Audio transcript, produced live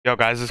Yo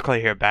guys, it's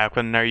Clay here, back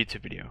with another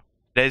YouTube video.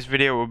 Today's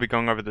video we'll be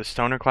going over the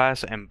Stoner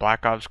class and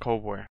Black Ops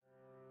Cold War.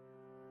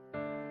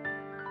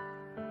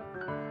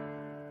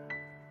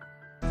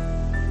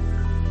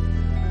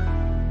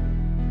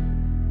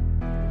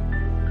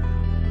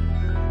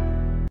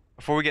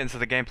 Before we get into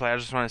the gameplay, I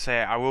just want to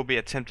say I will be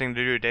attempting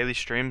to do a daily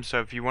stream, so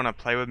if you want to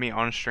play with me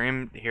on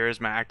stream, here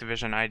is my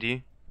Activision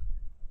ID.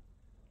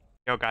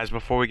 Yo guys,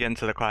 before we get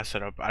into the class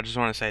setup, I just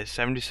want to say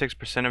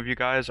 76% of you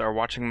guys are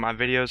watching my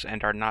videos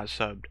and are not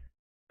subbed.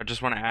 I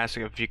just want to ask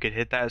if you could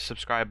hit that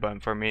subscribe button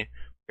for me.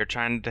 We're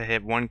trying to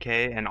hit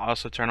 1K and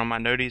also turn on my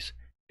noties so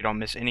you don't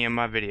miss any of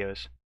my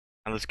videos.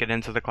 Now let's get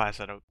into the class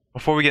setup.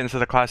 Before we get into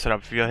the class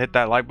setup, if you'll hit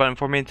that like button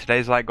for me,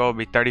 today's like goal will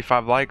be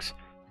 35 likes.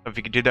 So if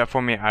you could do that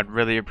for me, I'd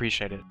really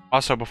appreciate it.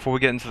 Also, before we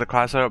get into the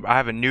class setup, I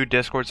have a new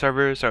Discord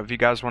server, so if you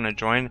guys want to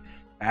join,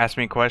 ask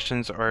me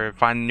questions, or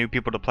find new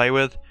people to play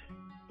with,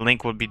 the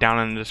link will be down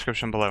in the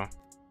description below.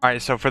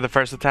 Alright, so for the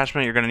first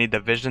attachment, you're going to need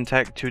the Vision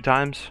Tech 2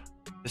 times.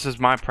 This is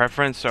my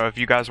preference, so if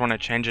you guys want to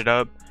change it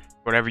up,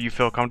 whatever you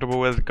feel comfortable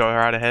with, go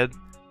right ahead.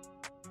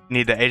 You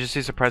need the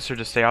Agency Suppressor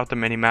to stay off the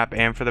minimap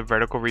and for the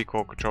vertical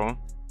recoil control.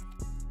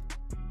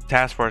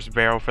 Task Force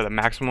Barrel for the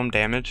maximum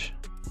damage.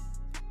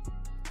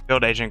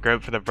 Field Agent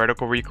Grip for the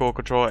vertical recoil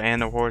control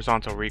and the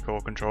horizontal recoil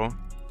control.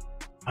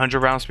 100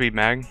 round speed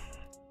mag.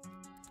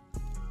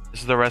 This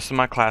is the rest of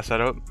my class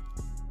setup.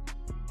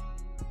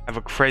 I have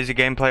a crazy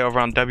gameplay over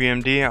on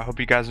WMD. I hope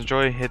you guys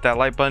enjoy. Hit that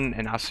like button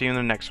and I'll see you in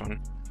the next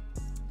one.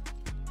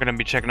 We're gonna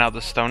be checking out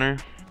the Stoner.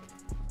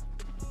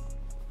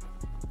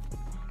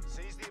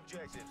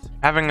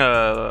 Having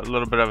a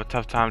little bit of a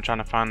tough time trying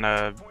to find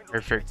the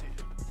perfect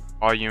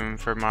volume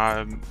for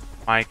my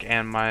mic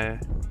and my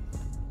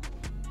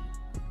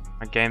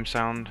game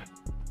sound.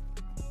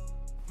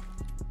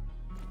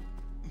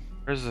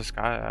 Where's this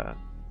guy at?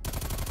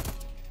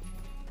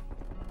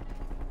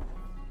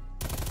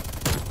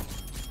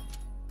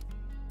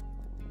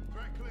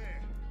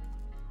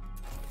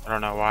 I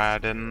don't know why I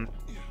didn't.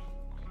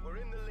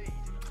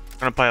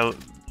 I'm gonna play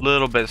a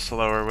little bit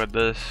slower with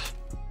this.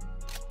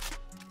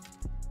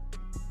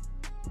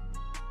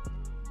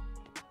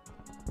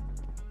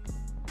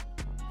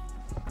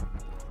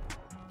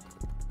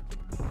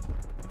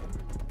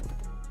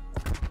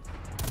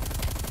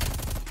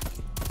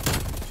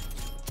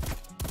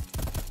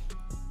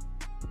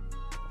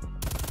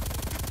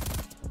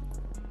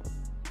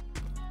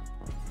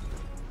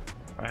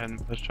 Go ahead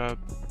and push up.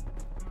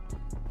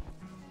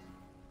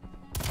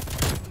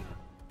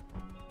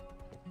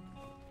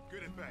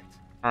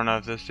 I don't know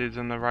if this dude's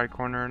in the right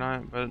corner or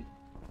not, but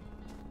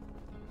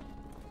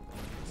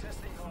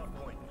testing hard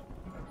point.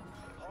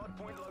 Hard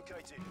point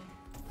located.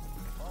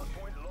 Hard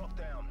point locked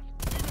down.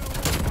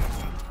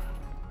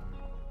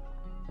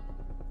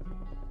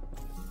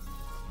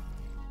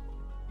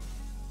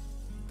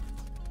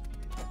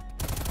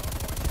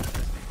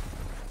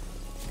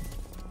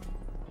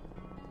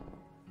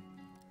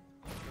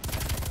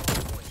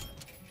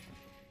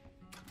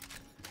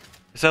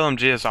 this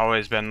LMG has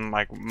always been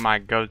like my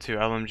go-to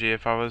LMG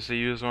if I was to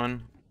use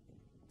one.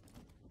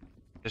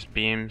 Just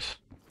beams.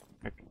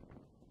 Hard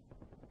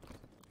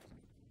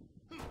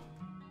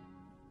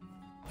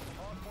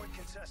point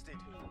contested.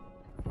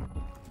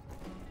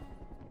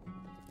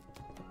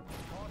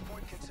 Hard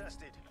point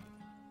contested.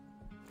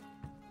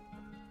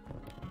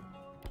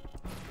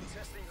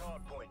 Testing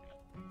hard point.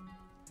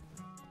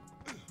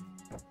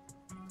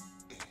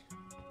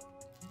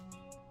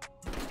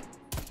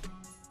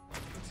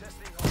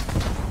 Testing hard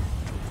point.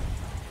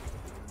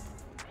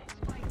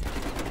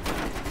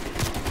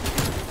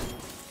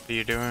 What are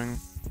you doing?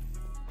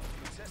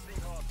 Testing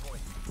hard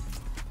point.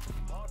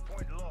 Hard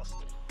point lost.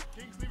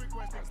 Kingsley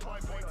requesting spy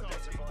point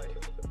identified.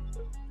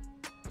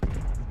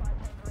 Spy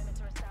point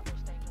perimeter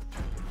established, Angel.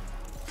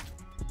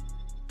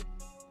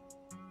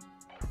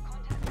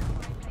 Contact with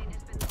spy plane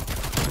has been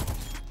lost.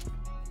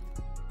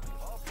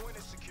 Hard point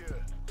is secure.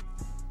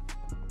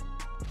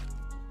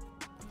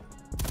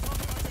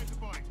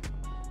 Identified.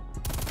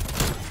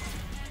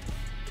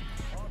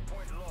 Hard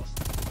point lost.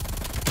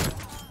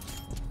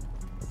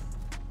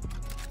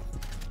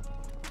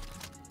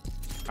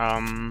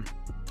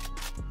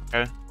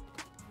 Okay.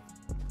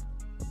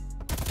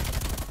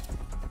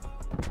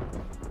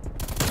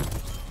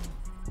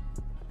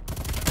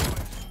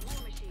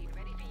 War machine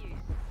ready for use.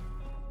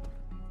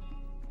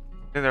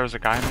 I think there was a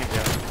guy in here.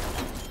 Yeah.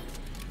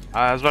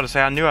 I was about to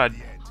say I knew I'd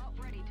Harp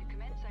ready to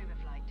commence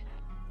overflight.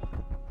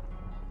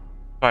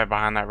 probably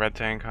behind that red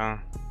tank, huh?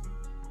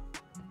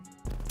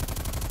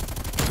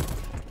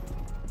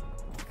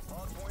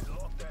 Hard point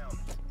locked down.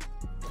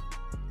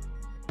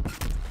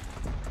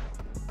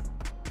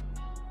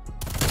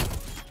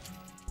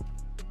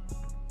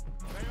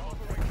 Hard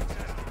point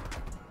contested.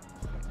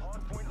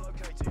 Hard point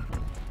located.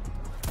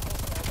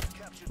 Hostiles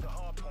captured the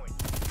hard point.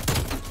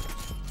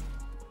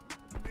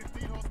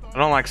 I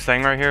don't like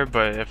staying right here,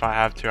 but if I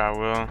have to, I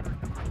will.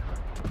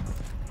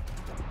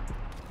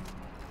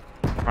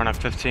 Run at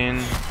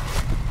 15.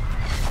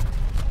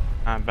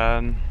 Not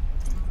bad.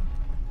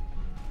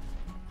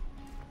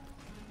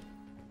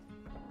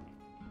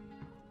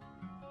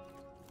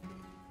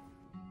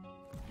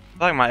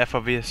 feel like my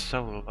FOV is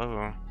so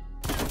low.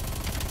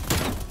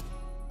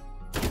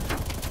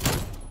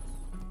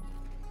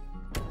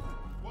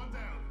 One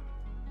down.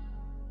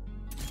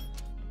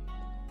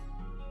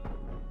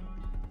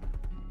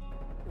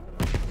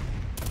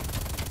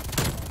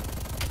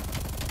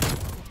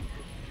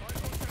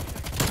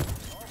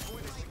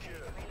 Hardpoint is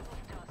secure.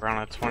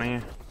 Around at 20.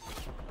 Go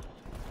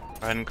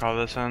ahead and call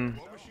this in.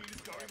 War machine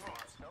is going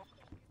hard.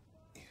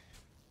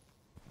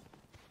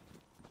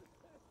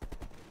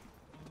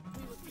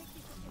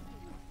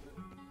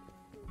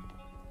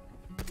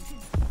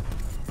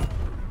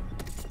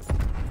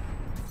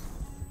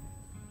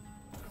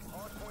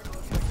 Hardpoint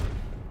located.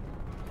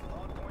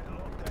 Hardpoint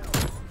locked down.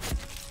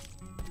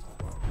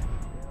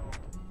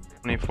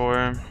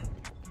 24.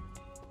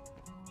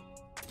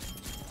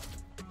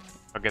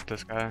 I'll get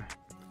this guy.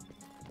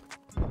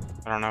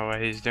 I don't know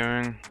what he's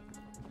doing.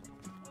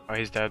 Oh,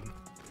 he's dead.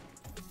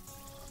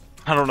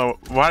 I don't know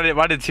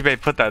why did T-Bay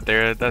put that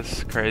there?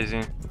 That's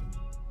crazy.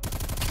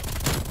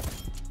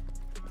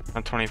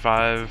 I'm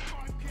 25.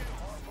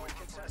 Hardpoint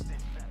contested.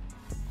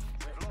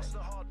 We've lost the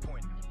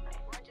hardpoint.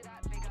 Roger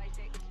that, Big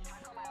I6.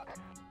 TACOM out.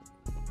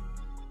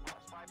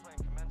 Spy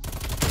plane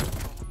commencing.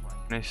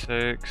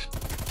 26.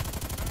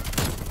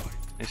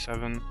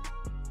 27.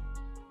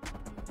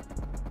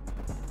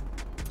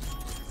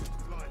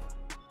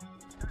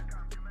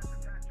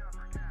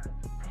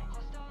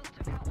 Hostiles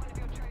took out one of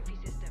your trophy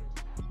systems.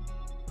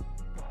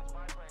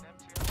 Spy plane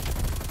MTO.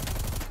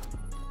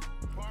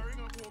 Firing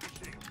on war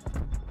machine.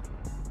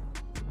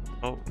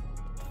 Oh,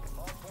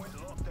 Hardpoint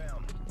locked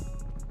down.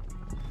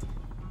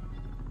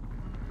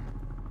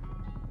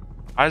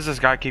 why does this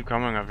guy keep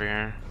coming over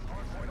here?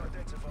 Hardpoint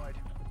identified.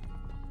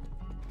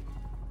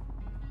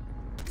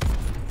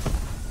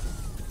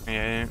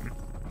 Yeah.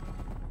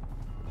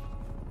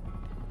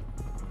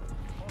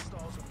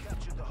 Hostiles have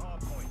captured the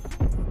hardpoint.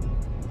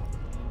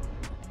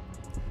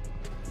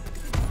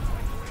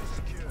 Hardpoint is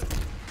secured.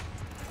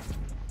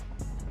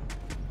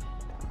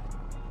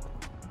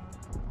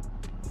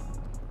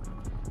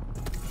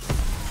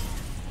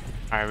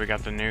 Alright, we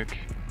got the nuke.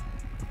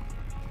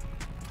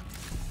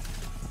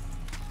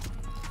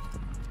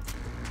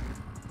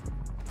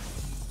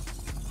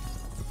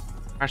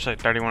 Actually,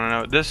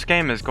 31-0. This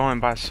game is going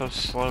by so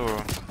slow.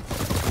 Hardpoint.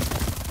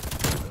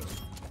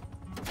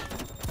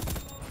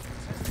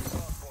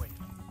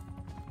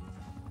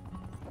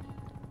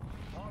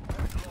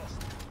 Hardpoint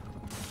lost.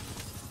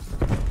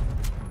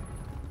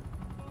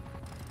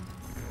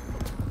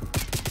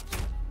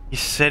 He's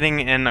sitting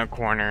in a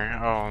corner.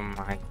 Oh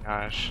my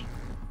gosh.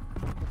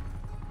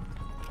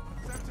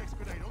 Semtex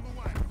grenade on the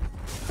way.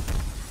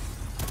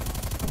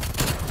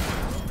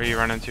 Where you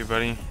running to,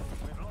 buddy? We've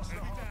lost the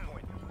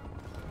hardpoint.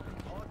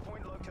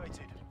 Hardpoint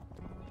located.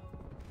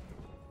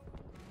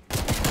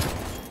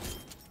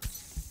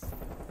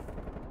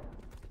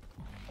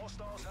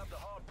 Hostiles have the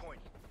hardpoint.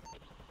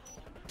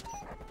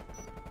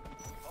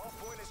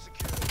 Hardpoint is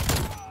secured.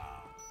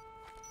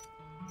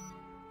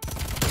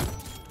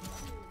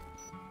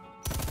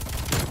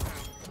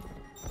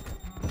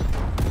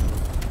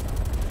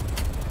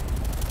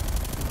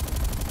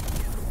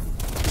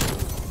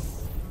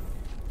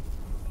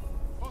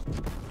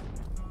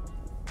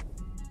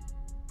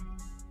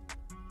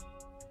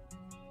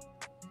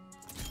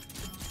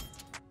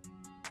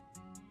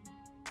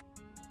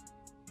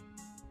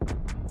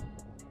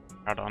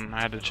 Hold on,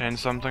 I had to change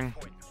something.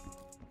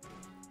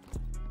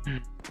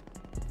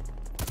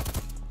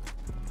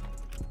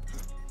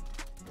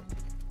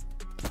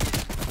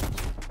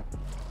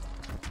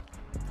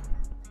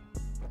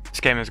 This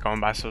game is going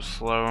by so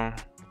slow.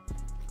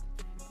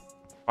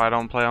 I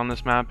don't play on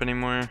this map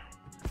anymore.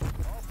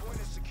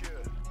 Hardpoint is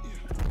secured.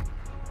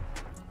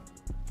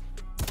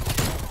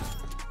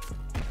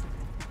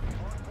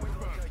 Hardpoint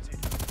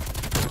located.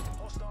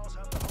 Hostiles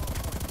have the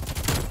hardpoint.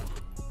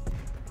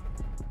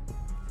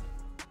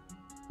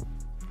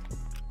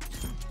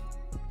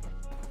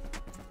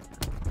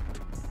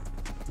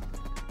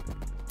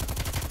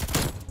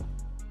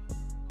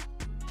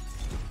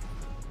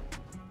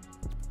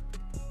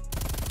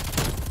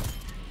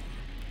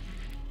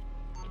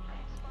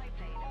 Spy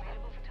plane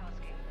available for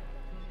tasking.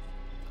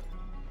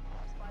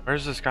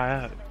 Where's this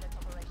guy at?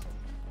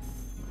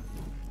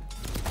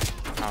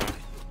 Oh,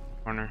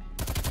 corner.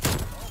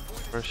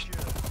 First.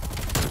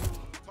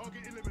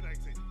 Target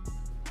eliminated.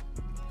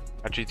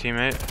 Got you,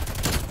 teammate.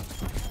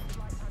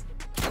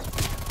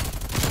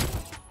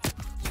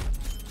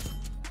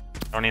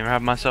 Don't even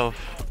have myself.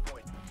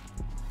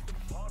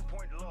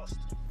 Hardpoint lost.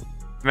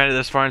 Made it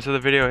this far into the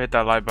video, hit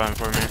that like button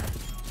for me.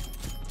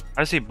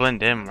 I see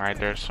blend in right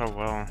there so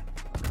well.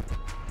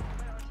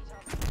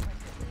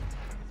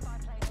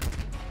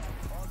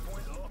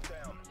 Hardpoint locked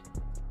down.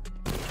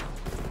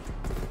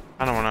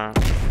 I don't wanna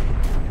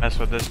mess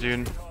with this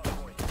dude.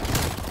 Hardpoint.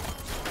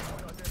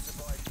 Hardpoint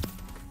identified.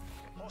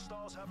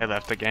 Hostiles have They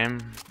left the game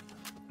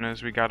as soon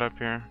as we got up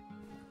here.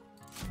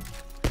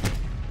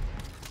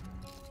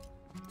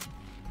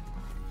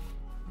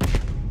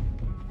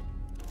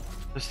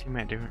 What's this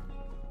teammate doing?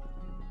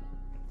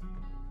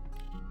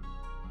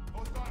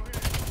 Hostile here.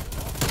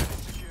 Hardpoint is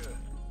secure.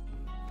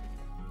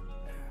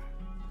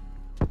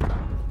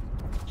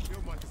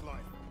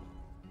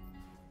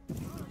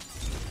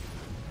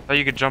 thought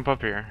you could jump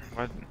up here.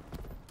 What?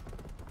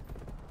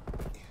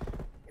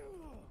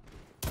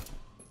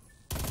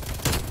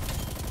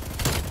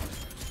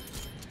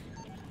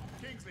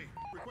 Kingsley,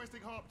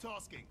 requesting harp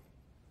tasking.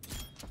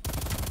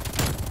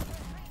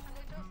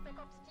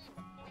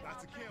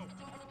 That's a kill.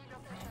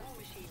 War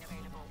machine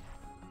available.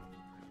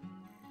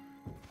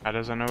 Guy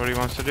doesn't know what he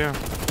wants to do.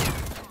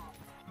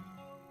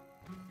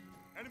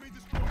 Enemy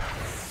destroyed.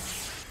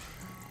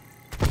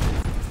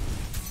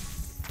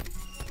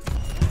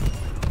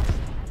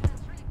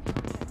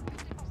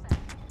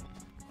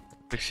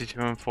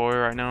 62 and 4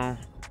 right now.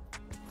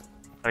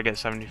 Gotta get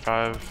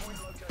 75.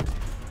 Point located.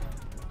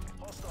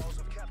 Hostiles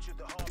have captured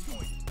the hard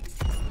point.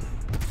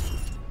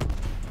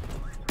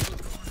 Point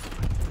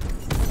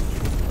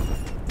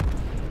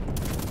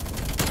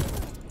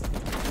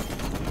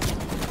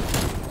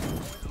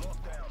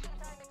locked down.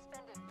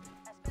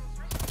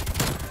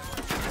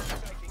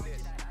 Taking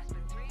this.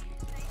 Aspen 3,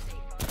 stay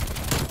safe.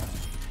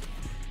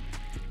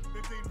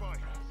 15 by.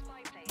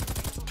 Spy plane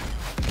available.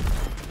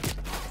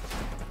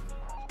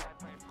 Spy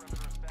plane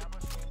perimeter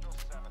established. Angel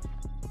 7.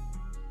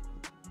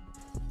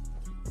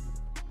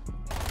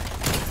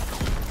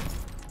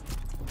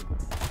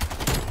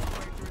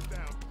 Ranger is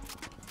down.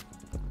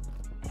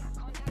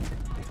 Contact with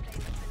spy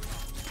plane has been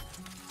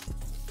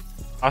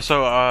lost. Also,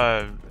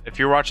 if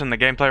you're watching the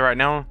gameplay right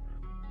now,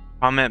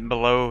 comment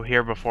below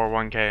here before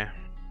 1K.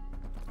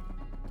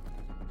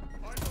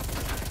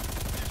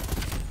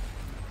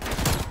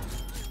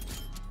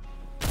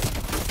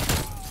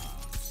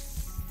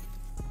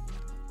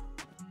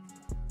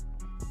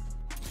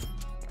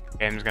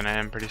 Game's gonna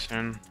end pretty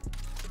soon.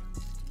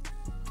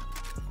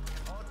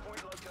 Hard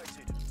point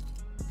located.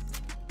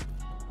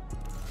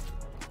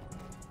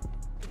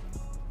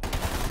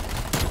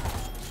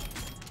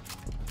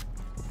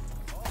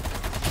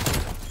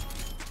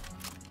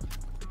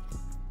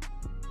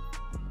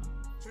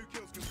 Two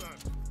kills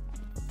confirmed.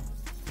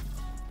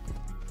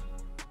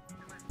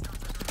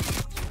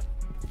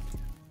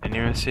 Didn't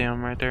even see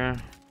him right there.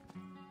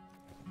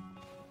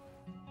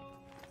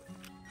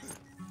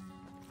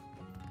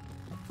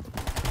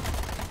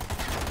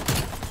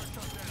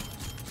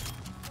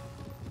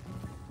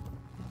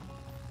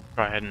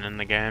 Go ahead and end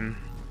the game.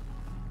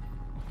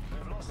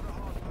 They've lost the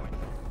hard point.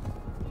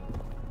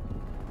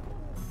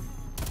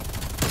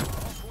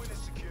 Hard point is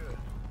secure.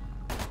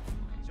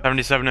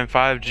 77 and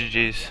 5,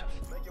 GG's.